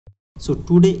So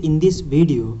today in this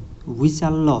video we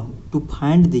shall learn to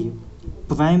find the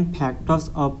prime factors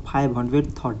of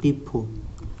 534.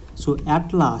 So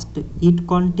at last it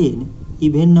contains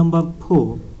even number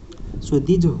 4. So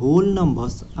these whole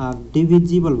numbers are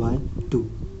divisible by 2.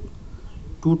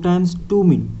 2 times 2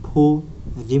 means 4,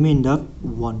 remainder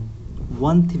 1.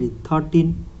 1 3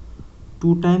 13.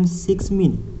 2 times 6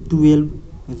 means 12,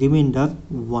 remainder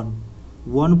 1.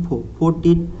 1 4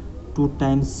 14. 2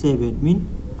 times 7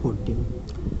 means 14.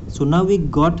 So now we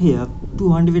got here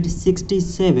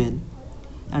 267,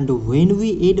 and when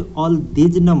we add all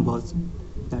these numbers,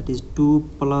 that is 2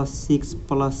 plus 6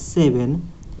 plus 7,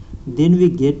 then we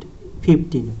get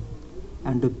 15,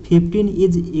 and 15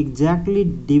 is exactly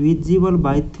divisible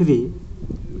by 3.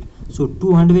 So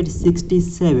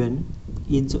 267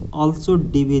 is also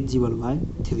divisible by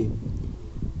 3.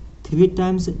 3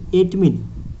 times 8 means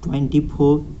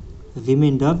 24,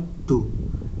 remainder 2.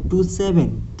 2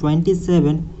 7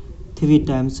 27. 3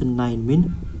 times 9 means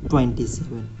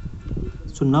 27.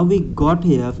 So now we got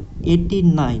here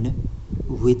 89,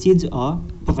 which is a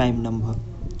prime number.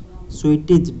 So it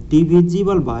is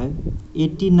divisible by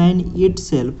 89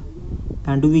 itself,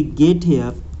 and we get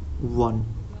here 1.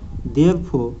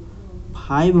 Therefore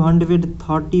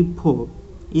 534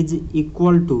 is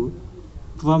equal to,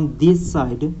 from this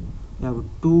side we have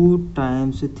 2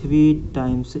 times 3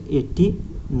 times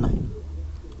 89.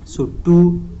 So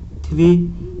 2, 3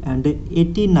 and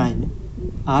 89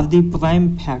 are the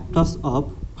prime factors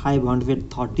of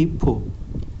 534.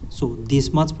 So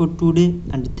this much for today,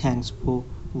 and thanks for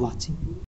watching.